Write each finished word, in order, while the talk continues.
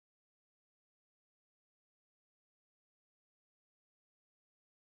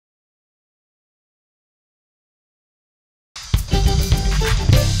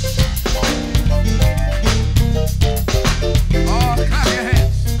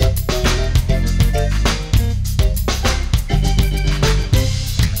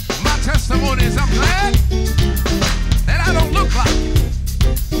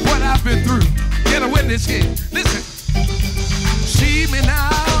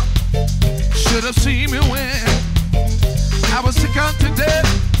have seen me when I was sick unto death.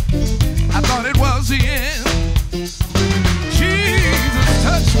 I thought it was the end. Jesus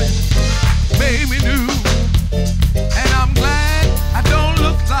touched me, made me new, and I'm glad I don't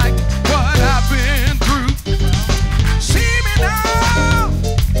look like what I've been through. See me now,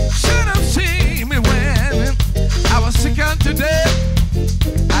 should have seen me when I was sick unto death.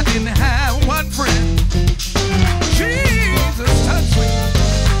 I didn't have one friend. Jesus touched me,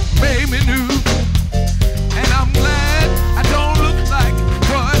 made me new, and I'm glad I don't look like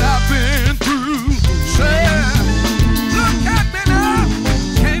what I've been through. Say, look at me now,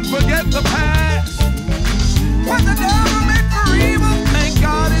 can't forget the past. What the devil meant for evil, thank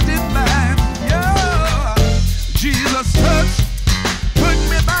God it didn't last. Yeah, Jesus touched, put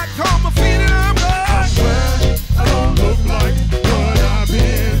me back on my feet, and I'm glad. I'm glad I don't look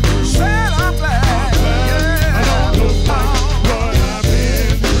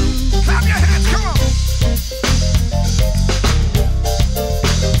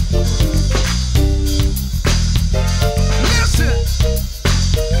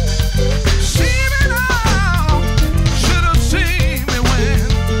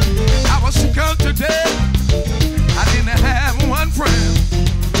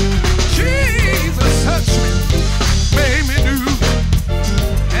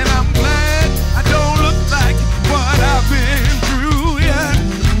like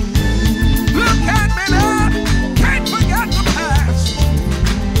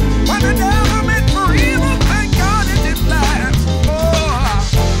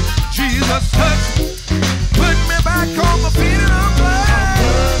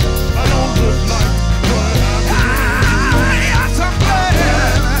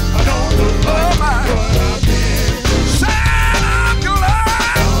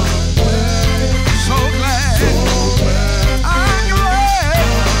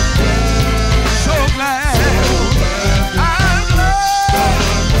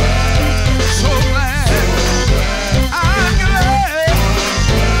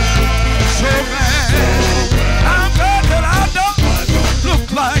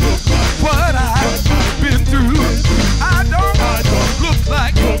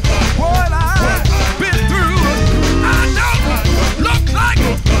I've been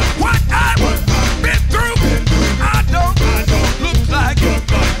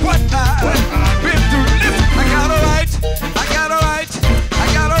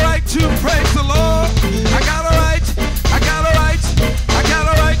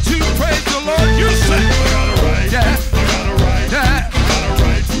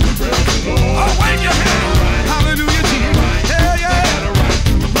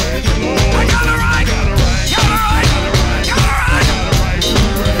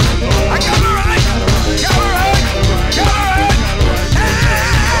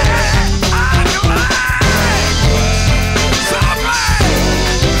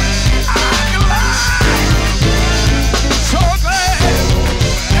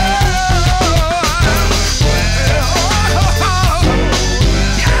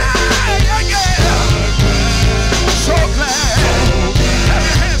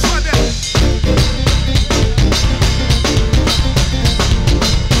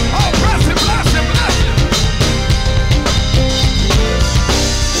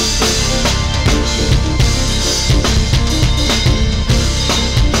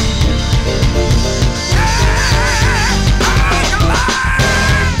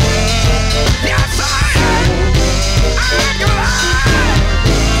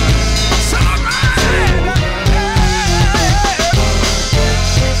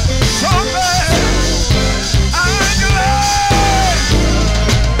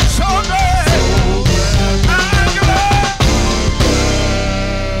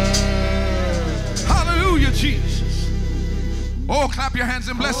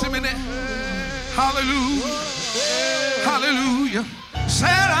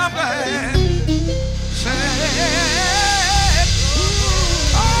Said I'm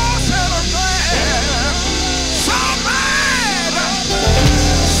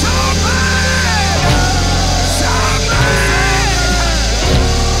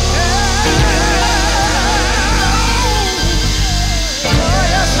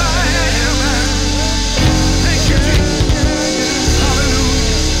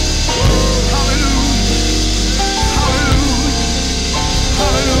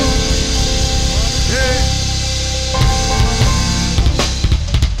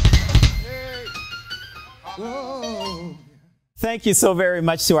Thank you so very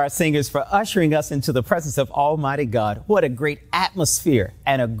much to our singers for ushering us into the presence of Almighty God. What a great atmosphere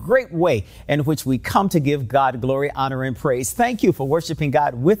and a great way in which we come to give God glory, honor, and praise. Thank you for worshiping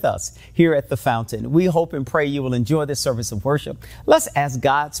God with us here at the Fountain. We hope and pray you will enjoy this service of worship. Let's ask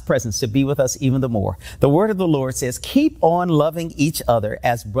God's presence to be with us even the more. The word of the Lord says, keep on loving each other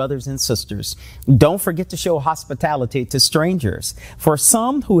as brothers and sisters. Don't forget to show hospitality to strangers. For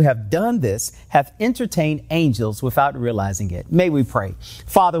some who have done this have entertained angels without realizing it. May we pray.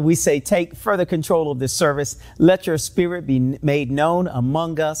 Father, we say, take further control of this service. Let your spirit be made known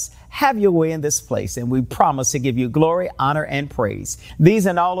among us. Have your way in this place. And we promise to give you glory, honor, and praise. These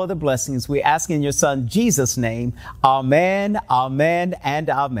and all other blessings we ask in your son, Jesus' name. Amen, amen, and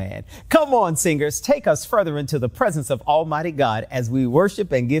amen. Come on, singers, take us further into the presence of Almighty God as we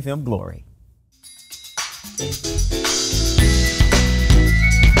worship and give him glory.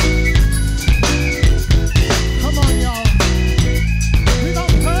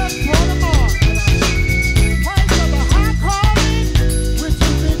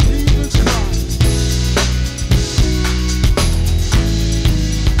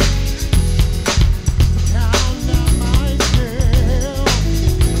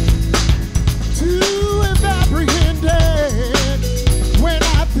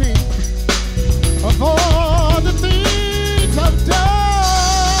 Of all the things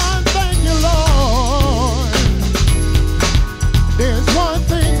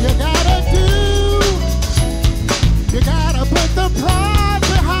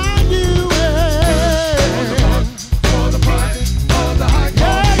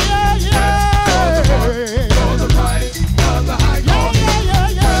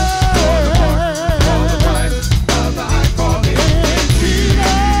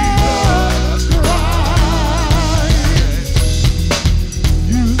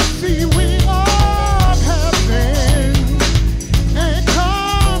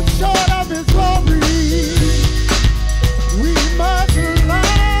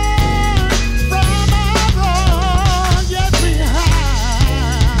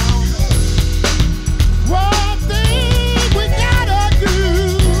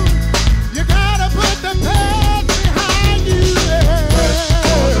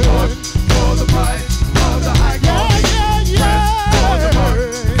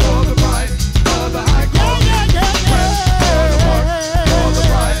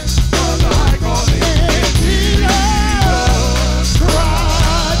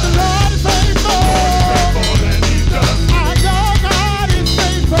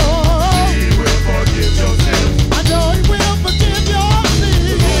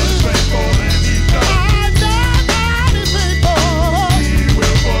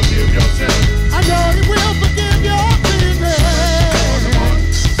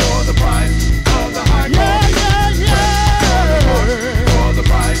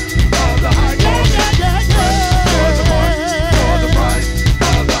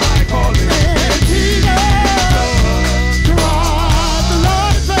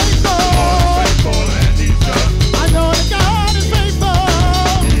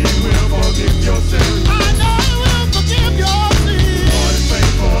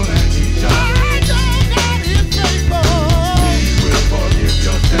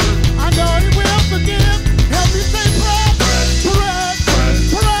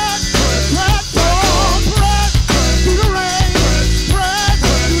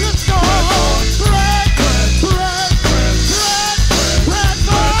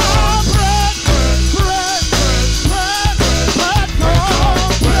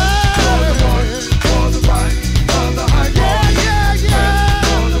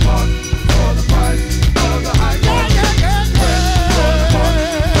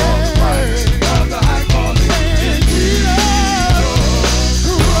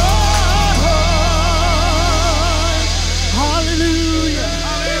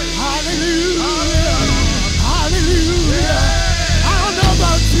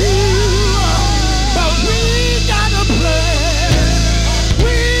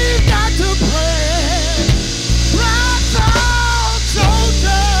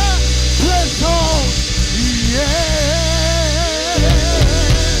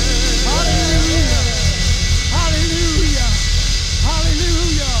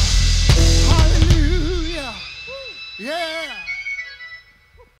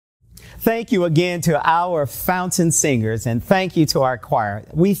thank you again to our fountain singers, and thank you to our choir.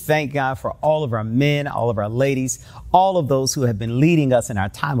 We thank God for all of our men, all of our ladies, all of those who have been leading us in our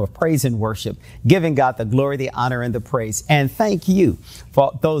time of praise and worship, giving God the glory, the honor, and the praise. And thank you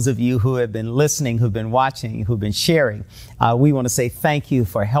for those of you who have been listening, who've been watching, who've been sharing. We want to say thank you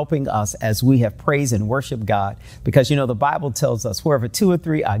for helping us as we have praised and worshiped God, because, you know, the Bible tells us wherever two or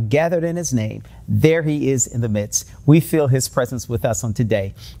three are gathered in his name, there he is in the midst. We feel his presence with us on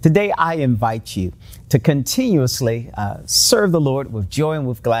today. Today, I invite you to continuously serve the Lord with joy and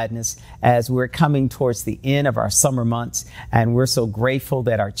with gladness as we're coming towards the end of our summer months. And we're so grateful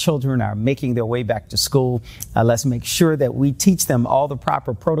that our children are making their way back to school. Let's make sure that we teach them all the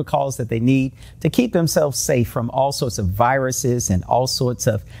proper protocols that they need to keep themselves safe from all sorts of viruses and all sorts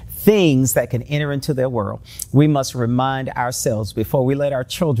of things that can enter into their world. We must remind ourselves before we let our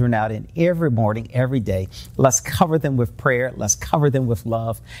children out in every morning, every day, let's cover them with prayer. Let's cover them with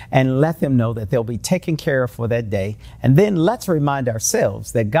love and let them know that they'll be taken care of for that day. And then let's remind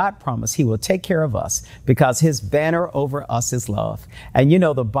ourselves that God promised he will take care of us because his banner over us is love. And you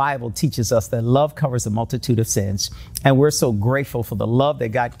know, the Bible teaches us that love covers a multitude of sins. And we're so grateful for the love that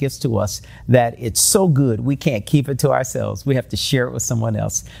God gives to us that it's so good we can't keep it to ourselves. We have to share it with someone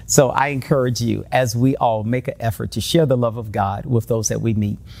else. So I encourage you, as we all make an effort to share the love of God with those that we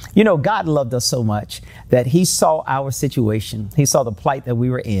meet. You know, God loved us so much that he saw our situation. He saw the plight that we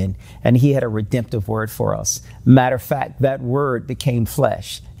were in, and he had a redemptive word for us. Matter of fact, that word became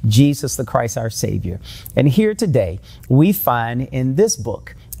flesh, Jesus the Christ, our Savior. And here today, we find in this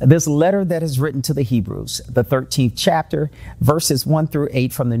book, this letter that is written to the Hebrews, the 13th chapter, verses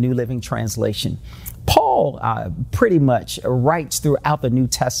 1-8 from the New Living Translation. Paul pretty much writes throughout the New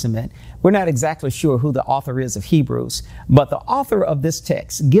Testament. We're not exactly sure who the author is of Hebrews, but the author of this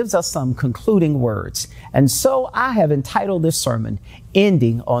text gives us some concluding words. And so I have entitled this sermon,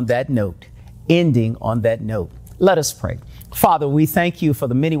 Ending on That Note. Ending on that note. Let us pray. Father, we thank you for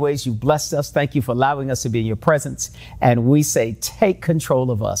the many ways you've blessed us. Thank you for allowing us to be in your presence. And we say, take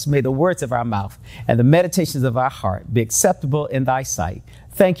control of us. May the words of our mouth and the meditations of our heart be acceptable in thy sight.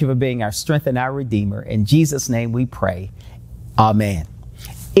 Thank you for being our strength and our Redeemer. In Jesus' name we pray. Amen.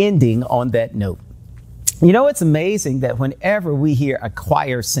 Ending on that note. You know, it's amazing that whenever we hear a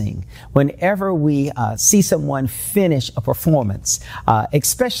choir sing, whenever we see someone finish a performance,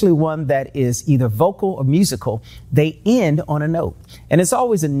 especially one that is either vocal or musical, they end on a note. And it's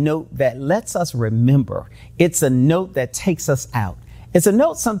always a note that lets us remember. It's a note that takes us out. It's a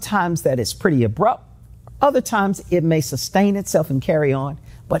note sometimes that is pretty abrupt. Other times it may sustain itself and carry on,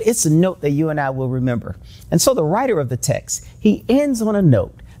 but it's a note that you and I will remember. And so the writer of the text, he ends on a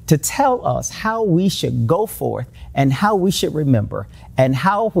note to tell us how we should go forth and how we should remember, and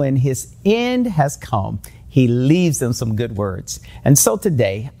how when his end has come, he leaves them some good words. And so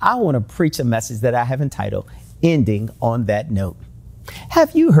today I want to preach a message that I have entitled Ending on That Note.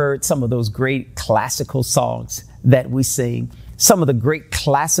 Have you heard some of those great classical songs that we sing? Some of the great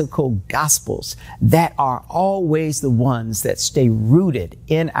classical gospels that are always the ones that stay rooted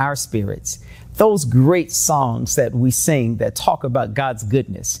in our spirits. Those great songs that we sing that talk about God's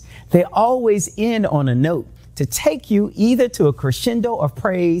goodness, they always end on a note to take you either to a crescendo of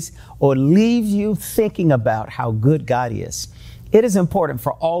praise or leave you thinking about how good God is. It is important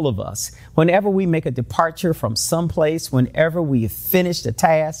for all of us, whenever we make a departure from someplace, whenever we have finished a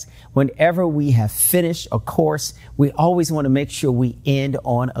task, whenever we have finished a course, we always want to make sure we end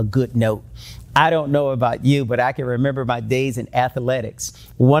on a good note. I don't know about you, but I can remember my days in athletics.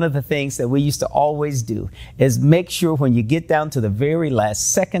 One of the things that we used to always do is make sure when you get down to the very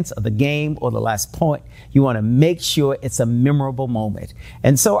last seconds of the game or the last point, you want to make sure it's a memorable moment.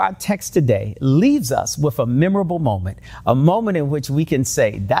 And so our text today leaves us with a memorable moment, a moment in which we can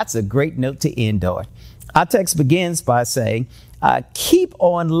say, that's a great note to end on. Our text begins by saying, keep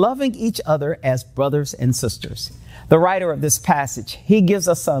on loving each other as brothers and sisters. The writer of this passage, he gives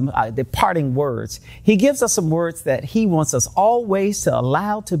us some departing words. He gives us some words that he wants us always to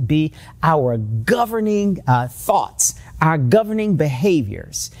allow to be our governing thoughts, our governing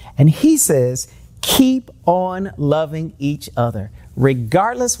behaviors. And he says, keep on loving each other.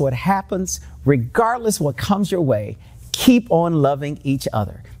 Regardless what happens, regardless what comes your way, keep on loving each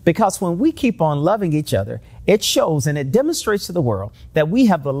other. Because when we keep on loving each other, it shows and it demonstrates to the world that we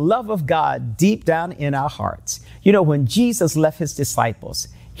have the love of God deep down in our hearts. You know, when Jesus left his disciples,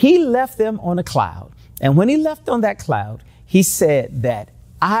 he left them on a cloud. And when he left on that cloud, he said that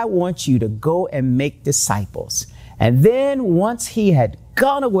I want you to go and make disciples. And then once he had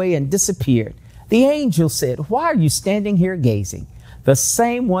gone away and disappeared, the angel said, why are you standing here gazing? The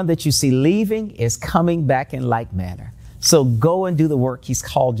same one that you see leaving is coming back in like manner. So go and do the work he's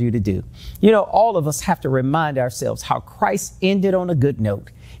called you to do. You know, all of us have to remind ourselves how Christ ended on a good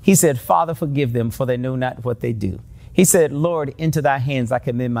note. He said, Father, forgive them, for they know not what they do. He said, Lord, into thy hands I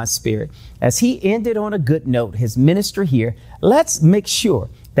commend my spirit. As he ended on a good note, his ministry here, let's make sure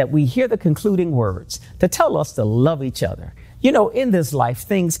that we hear the concluding words to tell us to love each other. You know, in this life,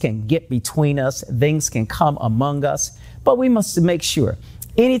 things can get between us, things can come among us, but we must make sure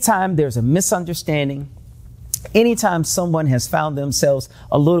anytime there's a misunderstanding, anytime someone has found themselves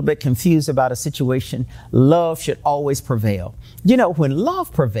a little bit confused about a situation, love should always prevail. You know, when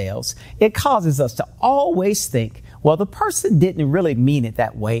love prevails, it causes us to always think, well, the person didn't really mean it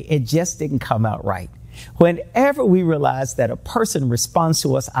that way. It just didn't come out right. Whenever we realize that a person responds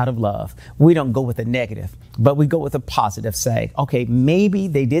to us out of love, we don't go with a negative, but we go with a positive, saying, okay, maybe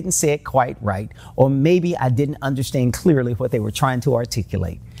they didn't say it quite right, or maybe I didn't understand clearly what they were trying to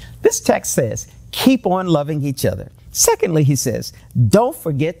articulate. This text says, keep on loving each other. Secondly, he says, don't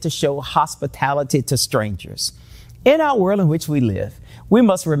forget to show hospitality to strangers. In our world in which we live, we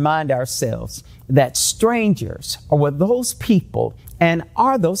must remind ourselves that strangers are those people and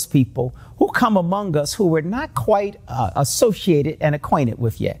are those people who come among us who we're not quite associated and acquainted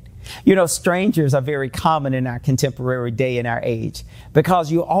with yet. You know, strangers are very common in our contemporary day and our age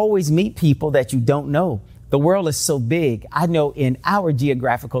because you always meet people that you don't know. The world is so big. I know in our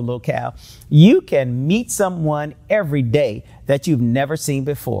geographical locale, you can meet someone every day that you've never seen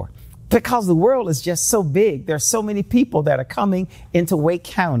before. Because the world is just so big. There's so many people that are coming into Wake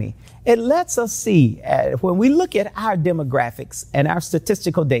County. It lets us see when we look at our demographics and our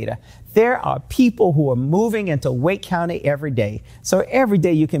statistical data, there are people who are moving into Wake County every day. So every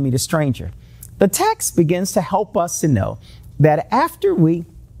day you can meet a stranger. The text begins to help us to know that after we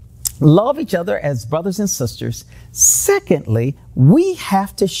love each other as brothers and sisters, secondly, we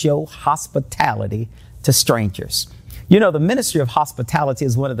have to show hospitality to strangers. You know, the ministry of hospitality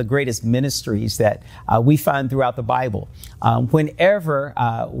is one of the greatest ministries that we find throughout the Bible. Whenever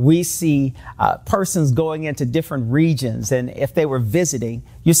we see persons going into different regions, and if they were visiting,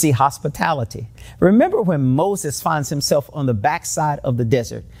 you see hospitality. Remember when Moses finds himself on the backside of the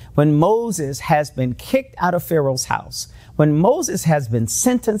desert, when Moses has been kicked out of Pharaoh's house, when Moses has been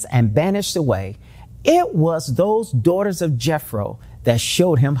sentenced and banished away, it was those daughters of Jethro that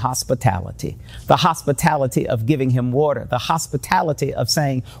showed him hospitality, the hospitality of giving him water, the hospitality of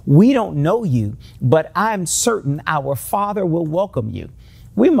saying, we don't know you, but I'm certain our Father will welcome you.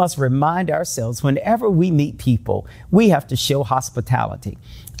 We must remind ourselves whenever we meet people, we have to show hospitality.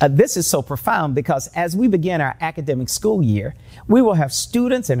 This is so profound because as we begin our academic school year, we will have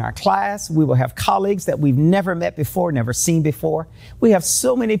students in our class. We will have colleagues that we've never met before, never seen before. We have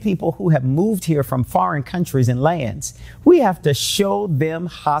so many people who have moved here from foreign countries and lands. We have to show them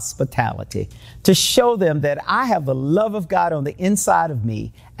hospitality, to show them that I have the love of God on the inside of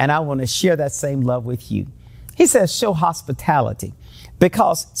me, and I want to share that same love with you. He says, show hospitality,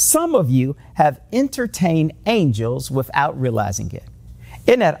 because some of you have entertained angels without realizing it.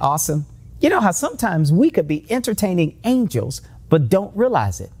 Isn't that awesome? You know how sometimes we could be entertaining angels, but don't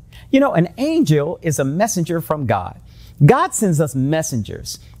realize it. You know, an angel is a messenger from God. God sends us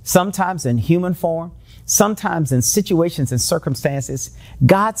messengers, sometimes in human form, sometimes in situations and circumstances.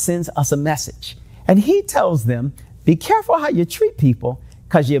 God sends us a message, and he tells them, be careful how you treat people,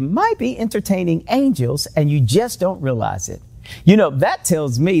 because you might be entertaining angels and you just don't realize it. You know, that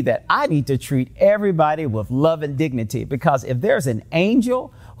tells me that I need to treat everybody with love and dignity, because if there's an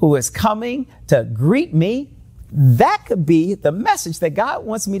angel who is coming to greet me, that could be the message that God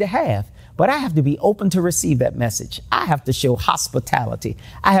wants me to have. But I have to be open to receive that message. I have to show hospitality.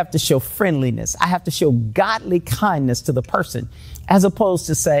 I have to show friendliness. I have to show godly kindness to the person, as opposed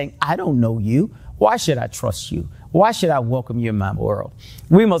to saying, I don't know you. Why should I trust you? Why should I welcome you in my world?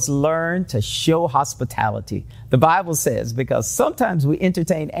 We must learn to show hospitality. The Bible says, because sometimes we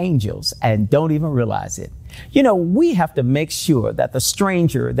entertain angels and don't even realize it. You know, we have to make sure that the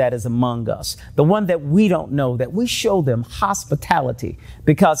stranger that is among us, the one that we don't know, that we show them hospitality,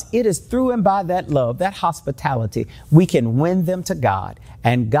 because it is through and by that love, that hospitality, we can win them to God,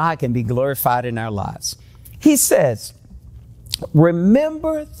 and God can be glorified in our lives. He says,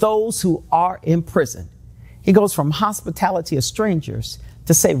 remember those who are in prison. He goes from hospitality of strangers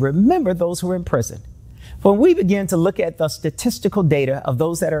to say, remember those who are in prison. When we begin to look at the statistical data of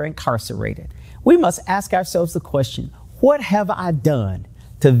those that are incarcerated, we must ask ourselves the question, what have I done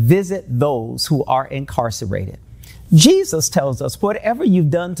to visit those who are incarcerated? Jesus tells us, whatever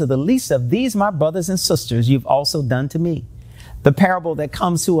you've done to the least of these, my brothers and sisters, you've also done to me. The parable that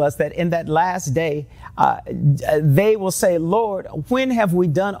comes to us that in that last day, they will say, Lord, when have we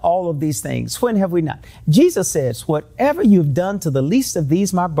done all of these things? When have we not? Jesus says, whatever you've done to the least of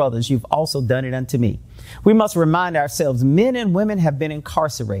these, my brothers, you've also done it unto me. We must remind ourselves, men and women have been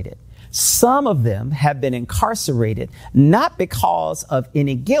incarcerated. Some of them have been incarcerated, not because of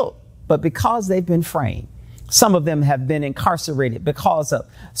any guilt, but because they've been framed. Some of them have been incarcerated because of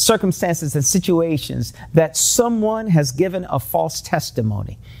circumstances and situations that someone has given a false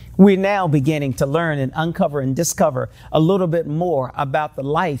testimony. We're now beginning to learn and uncover and discover a little bit more about the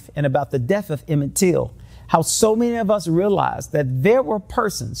life and about the death of Emmett Till. How so many of us realize that there were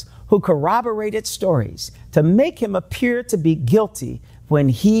persons who corroborated stories to make him appear to be guilty when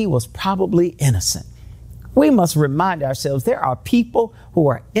he was probably innocent. We must remind ourselves there are people who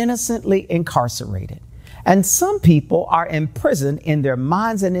are innocently incarcerated. And some people are imprisoned in their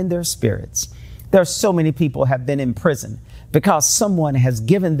minds and in their spirits. There are so many people have been imprisoned because someone has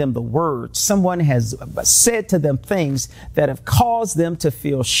given them the word. Someone has said to them things that have caused them to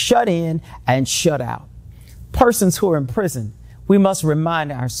feel shut in and shut out. Persons who are in prison, we must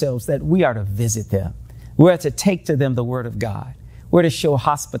remind ourselves that we are to visit them. We're to take to them the word of God. We're to show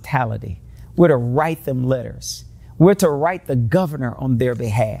hospitality. We're to write them letters. We're to write the governor on their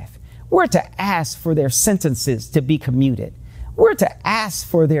behalf. We're to ask for their sentences to be commuted. We're to ask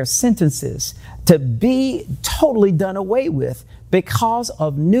for their sentences to be totally done away with because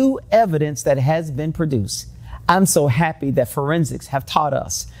of new evidence that has been produced. I'm so happy that forensics have taught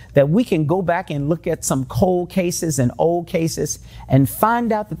us that we can go back and look at some cold cases and old cases and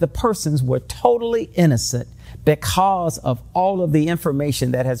find out that the persons were totally innocent because of all of the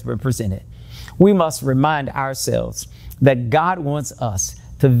information that has been presented. We must remind ourselves that God wants us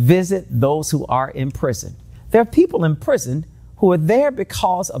to visit those who are in prison. There are people in prison who are there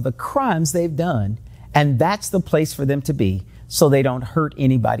because of the crimes they've done, and that's the place for them to be so they don't hurt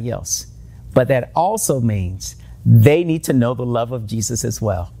anybody else. But that also means they need to know the love of Jesus as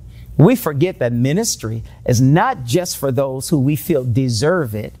well. We forget that ministry is not just for those who we feel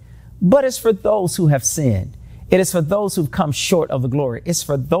deserve it, but it's for those who have sinned. It is for those who've come short of the glory. It's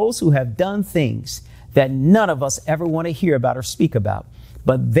for those who have done things that none of us ever want to hear about or speak about.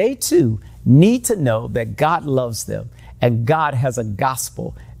 But they too need to know that God loves them and God has a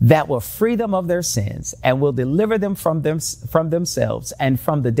gospel that will free them of their sins and will deliver them from themselves and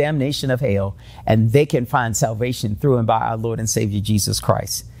from the damnation of hell. And they can find salvation through and by our Lord and Savior, Jesus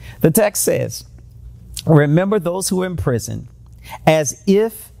Christ. The text says, remember those who are in prison as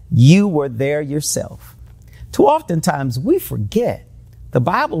if you were there yourself. Too oftentimes we forget the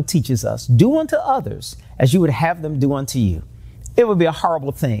Bible teaches us, do unto others as you would have them do unto you. It would be a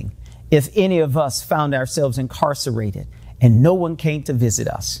horrible thing if any of us found ourselves incarcerated and no one came to visit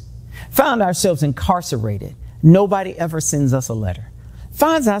us. Found ourselves incarcerated. Nobody ever sends us a letter.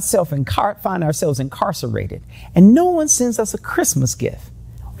 Find ourselves incarcerated and no one sends us a Christmas gift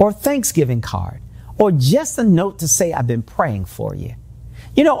or Thanksgiving card or just a note to say, I've been praying for you.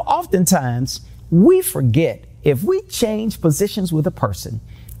 You know, oftentimes we forget if we change positions with a person,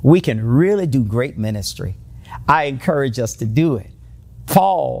 we can really do great ministry. I encourage us to do it.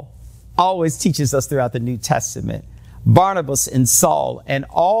 Paul always teaches us throughout the New Testament. Barnabas and Saul and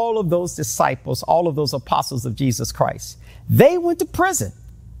all of those disciples, all of those apostles of Jesus Christ, they went to prison,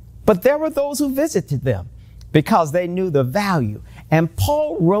 but there were those who visited them because they knew the value. And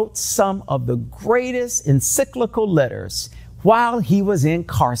Paul wrote some of the greatest encyclical letters while he was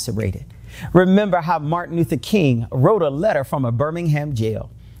incarcerated. Remember how Martin Luther King wrote a letter from a Birmingham jail.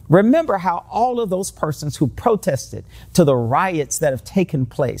 Remember how all of those persons who protested to the riots that have taken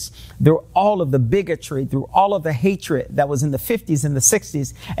place, through all of the bigotry, through all of the hatred that was in the 50s and the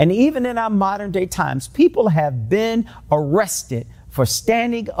 60s, and even in our modern day times, people have been arrested for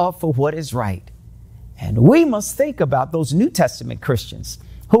standing up for what is right. And we must think about those New Testament Christians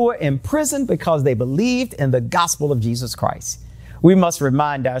who were in prison because they believed in the gospel of Jesus Christ. We must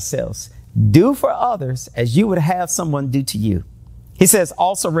remind ourselves, do for others as you would have someone do to you. He says,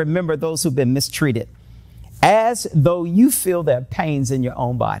 also remember those who've been mistreated, as though you feel their pains in your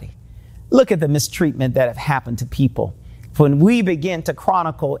own body. Look at the mistreatment that have happened to people. When we begin to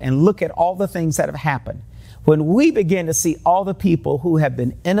chronicle and look at all the things that have happened, when we begin to see all the people who have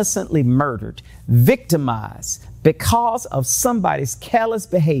been innocently murdered, victimized because of somebody's careless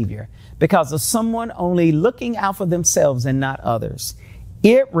behavior, because of someone only looking out for themselves and not others,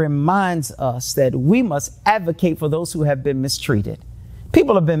 it reminds us that we must advocate for those who have been mistreated.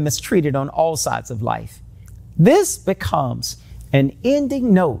 People have been mistreated on all sides of life. This becomes an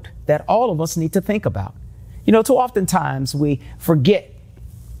ending note that all of us need to think about. You know, too oftentimes we forget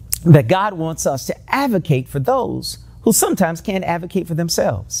that God wants us to advocate for those who sometimes can't advocate for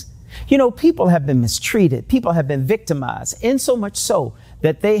themselves. You know, people have been mistreated. People have been victimized, in so much so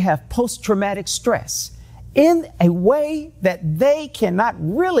that they have post-traumatic stress in a way that they cannot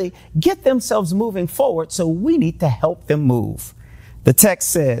really get themselves moving forward. So we need to help them move. The text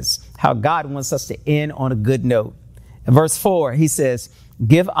says how God wants us to end on a good note. In verse 4, he says,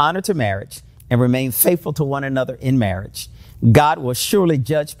 give honor to marriage and remain faithful to one another in marriage. God will surely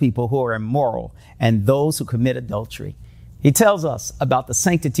judge people who are immoral and those who commit adultery. He tells us about the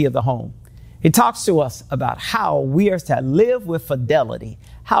sanctity of the home. He talks to us about how we are to live with fidelity,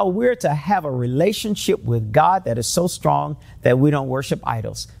 how we're to have a relationship with God that is so strong that we don't worship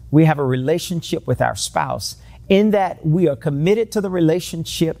idols. We have a relationship with our spouse in that we are committed to the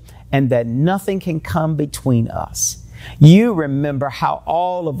relationship and that nothing can come between us. You remember how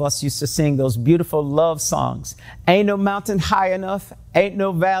all of us used to sing those beautiful love songs. Ain't no mountain high enough, ain't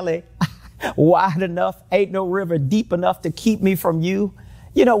no valley wide enough, ain't no river deep enough to keep me from you.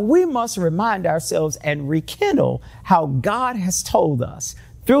 You know, we must remind ourselves and rekindle how God has told us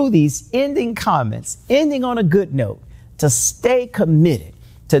through these ending comments, ending on a good note, to stay committed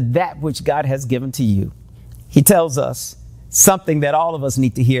to that which God has given to you. He tells us something that all of us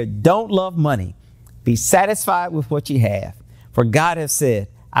need to hear. Don't love money. Be satisfied with what you have. For God has said,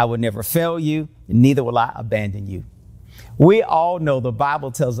 I will never fail you, and neither will I abandon you. We all know the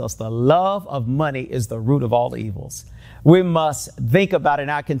Bible tells us the love of money is the root of all evils. We must think about in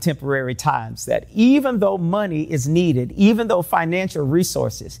our contemporary times that even though money is needed, even though financial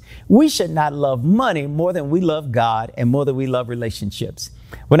resources, we should not love money more than we love God and more than we love relationships.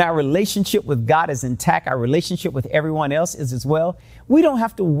 When our relationship with God is intact, our relationship with everyone else is as well. We don't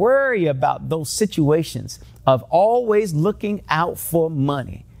have to worry about those situations of always looking out for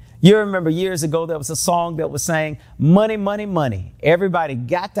money. You remember years ago, there was a song that was saying, money, money, money. Everybody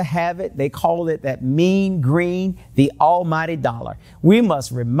got to have it. They called it that mean green, the almighty dollar. We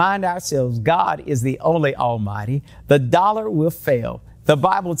must remind ourselves God is the only almighty. The dollar will fail. The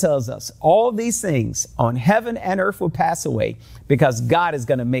Bible tells us all these things on heaven and earth will pass away because God is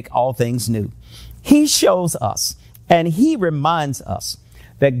going to make all things new. He shows us and he reminds us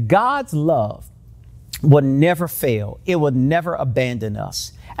that God's love will never fail. It will never abandon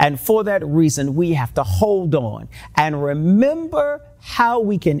us. And for that reason, we have to hold on and remember how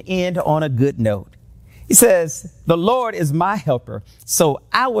we can end on a good note. He says, the Lord is my helper, so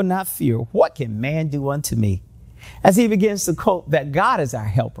I will not fear. What can man do unto me? As he begins to quote that God is our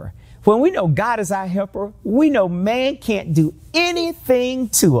helper. When we know God is our helper, we know man can't do anything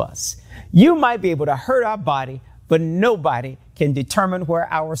to us. You might be able to hurt our body, but nobody can determine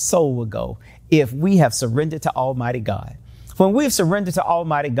where our soul will go if we have surrendered to Almighty God. When we've surrendered to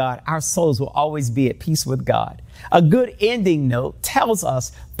Almighty God, our souls will always be at peace with God. A good ending note tells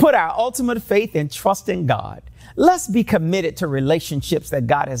us, put our ultimate faith and trust in God. Let's be committed to relationships that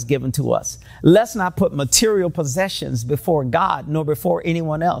God has given to us. Let's not put material possessions before God nor before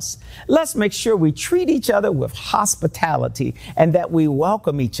anyone else. Let's make sure we treat each other with hospitality and that we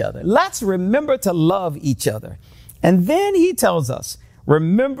welcome each other. Let's remember to love each other. And then he tells us,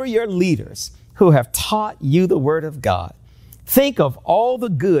 remember your leaders who have taught you the word of God. Think of all the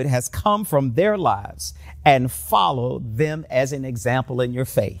good has come from their lives and follow them as an example in your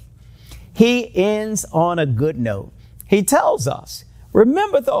faith. He ends on a good note. He tells us,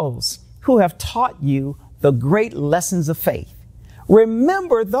 remember those who have taught you the great lessons of faith.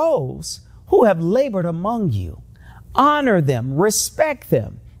 Remember those who have labored among you. Honor them, respect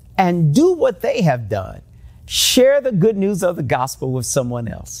them, and do what they have done. Share the good news of the gospel with someone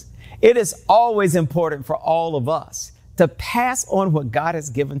else. It is always important for all of us to pass on what God has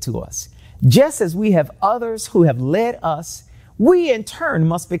given to us. Just as we have others who have led us, we in turn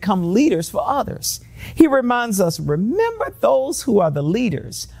must become leaders for others. He reminds us, remember those who are the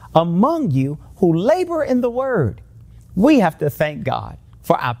leaders among you who labor in the word. We have to thank God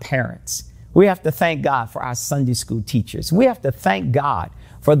for our parents. We have to thank God for our Sunday school teachers. We have to thank God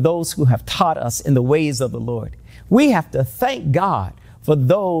for those who have taught us in the ways of the Lord. We have to thank God for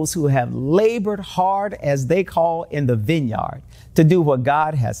those who have labored hard, as they call in the vineyard, to do what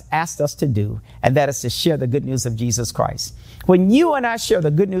God has asked us to do, and that is to share the good news of Jesus Christ. When you and I share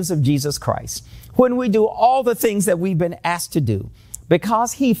the good news of Jesus Christ, when we do all the things that we've been asked to do,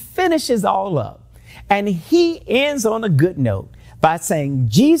 because he finishes all up, and he ends on a good note by saying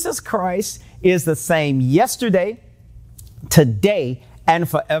Jesus Christ is the same yesterday, today, and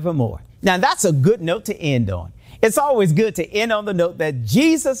forevermore. Now, that's a good note to end on. It's always good to end on the note that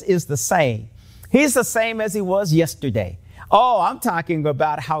Jesus is the same. He's the same as he was yesterday. Oh, I'm talking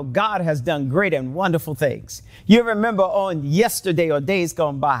about how God has done great and wonderful things. You remember on yesterday or days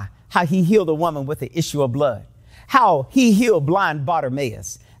gone by, how he healed a woman with the issue of blood, how he healed blind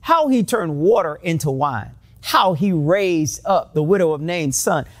Bartimaeus, how he turned water into wine, how he raised up the widow of Nain's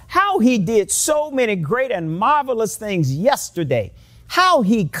son, how he did so many great and marvelous things yesterday, how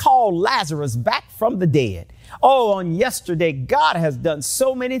he called Lazarus back from the dead. Oh, on yesterday, God has done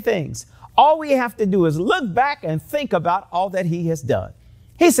so many things. All we have to do is look back and think about all that he has done.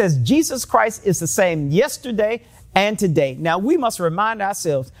 He says Jesus Christ is the same yesterday and today. Now, we must remind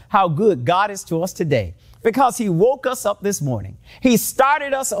ourselves how good God is to us today, because he woke us up this morning. He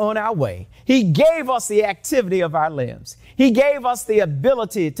started us on our way. He gave us the activity of our limbs. He gave us the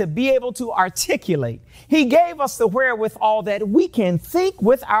ability to be able to articulate. He gave us the wherewithal that we can think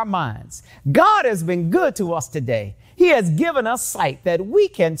with our minds. God has been good to us today. He has given us sight that we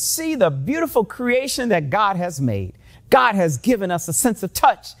can see the beautiful creation that God has made. God has given us a sense of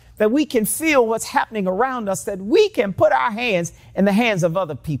touch that we can feel what's happening around us, that we can put our hands in the hands of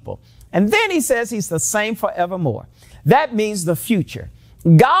other people. And then he says he's the same forevermore. That means the future.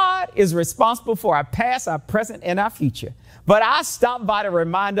 God is responsible for our past, our present, and our future. But I stopped by to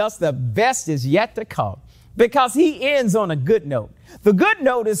remind us the best is yet to come, because he ends on a good note. The good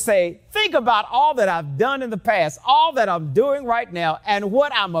note is say, think about all that I've done in the past, all that I'm doing right now, and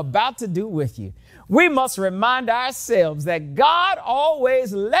what I'm about to do with you. We must remind ourselves that God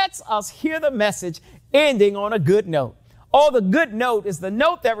always lets us hear the message ending on a good note. Oh, the good note is the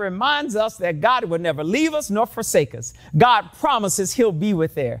note that reminds us that God will never leave us nor forsake us. God promises he'll be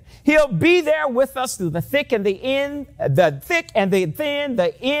with there. He'll be there with us through the thick and the in, the thick and the thin,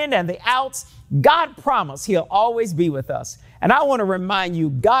 the in and the outs. God promised he'll always be with us. And I want to remind you,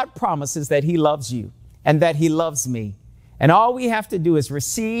 God promises that he loves you and that he loves me. And all we have to do is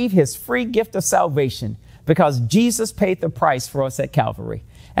receive his free gift of salvation, because Jesus paid the price for us at Calvary.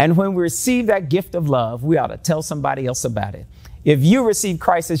 And when we receive that gift of love, we ought to tell somebody else about it. If you receive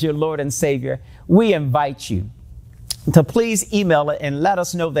Christ as your Lord and Savior, we invite you to please email it and let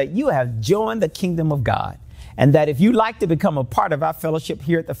us know that you have joined the kingdom of God. And that if you'd like to become a part of our fellowship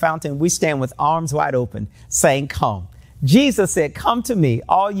here at the Fountain, we stand with arms wide open saying, come. Jesus said, come to me,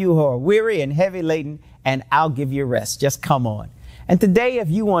 all you who are weary and heavy laden, and I'll give you rest. Just come on. And today, if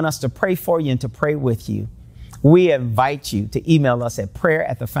you want us to pray for you and to pray with you, we invite you to email us at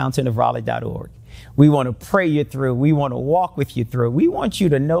prayer@thefountainofraleigh.org. We want to pray you through. We want to walk with you through. We want you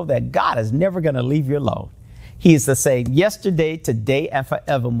to know that God is never going to leave you alone. He is the same yesterday, today, and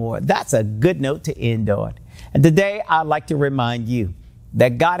forevermore. That's a good note to end on. And today, I'd like to remind you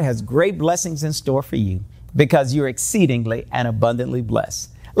that God has great blessings in store for you, because you're exceedingly and abundantly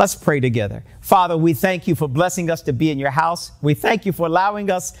blessed. Let's pray together. Father, we thank you for blessing us to be in your house. We thank you for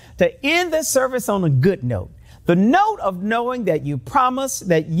allowing us to end this service on a good note. The note of knowing that you promise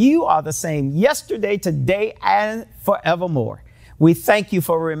that you are the same yesterday, today, and forevermore. We thank you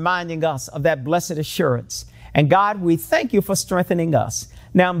for reminding us of that blessed assurance. And God, we thank you for strengthening us.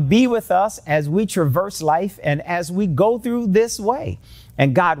 Now be with us as we traverse life and as we go through this way.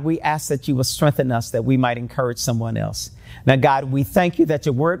 And God, we ask that you will strengthen us, that we might encourage someone else. Now, God, we thank you that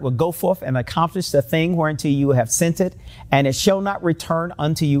your word will go forth and accomplish the thing whereunto you have sent it, and it shall not return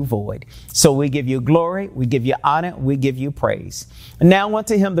unto you void. So we give you glory, we give you honor, we give you praise. And now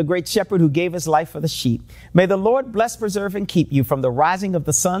unto him, the great shepherd who gave his life for the sheep. May the Lord bless, preserve, and keep you from the rising of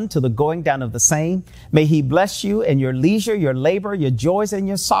the sun to the going down of the same. May he bless you in your leisure, your labor, your joys, and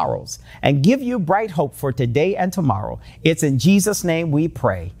your sorrows, and give you bright hope for today and tomorrow. It's in Jesus' name we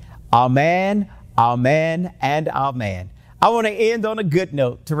pray. Amen, amen, and amen. I want to end on a good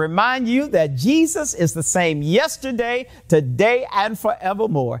note to remind you that Jesus is the same yesterday, today, and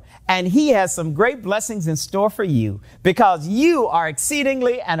forevermore. And he has some great blessings in store for you, because you are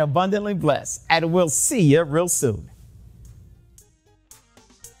exceedingly and abundantly blessed. And we'll see you real soon.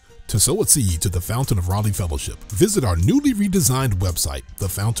 To sow a seed to the Fountain of Raleigh Fellowship, visit our newly redesigned website,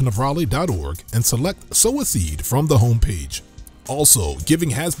 thefountainofraleigh.org, and select Sow a Seed from the homepage. Also, giving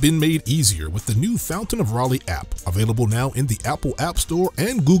has been made easier with the new Fountain of Raleigh app, available now in the Apple App Store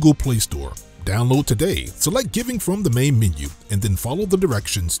and Google Play Store. Download today, select Giving from the main menu, and then follow the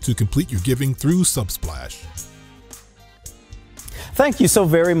directions to complete your giving through Subsplash. Thank you so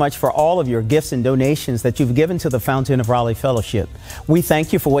very much for all of your gifts and donations that you've given to the Fountain of Raleigh Fellowship. We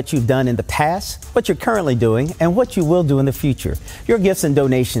thank you for what you've done in the past, what you're currently doing, and what you will do in the future. Your gifts and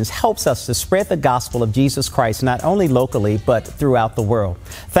donations helps us to spread the gospel of Jesus Christ, not only locally, but throughout the world.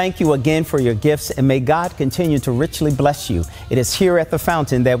 Thank you again for your gifts, and may God continue to richly bless you. It is here at the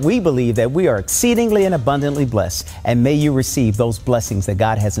Fountain that we believe that we are exceedingly and abundantly blessed, and may you receive those blessings that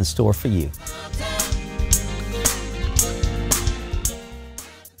God has in store for you.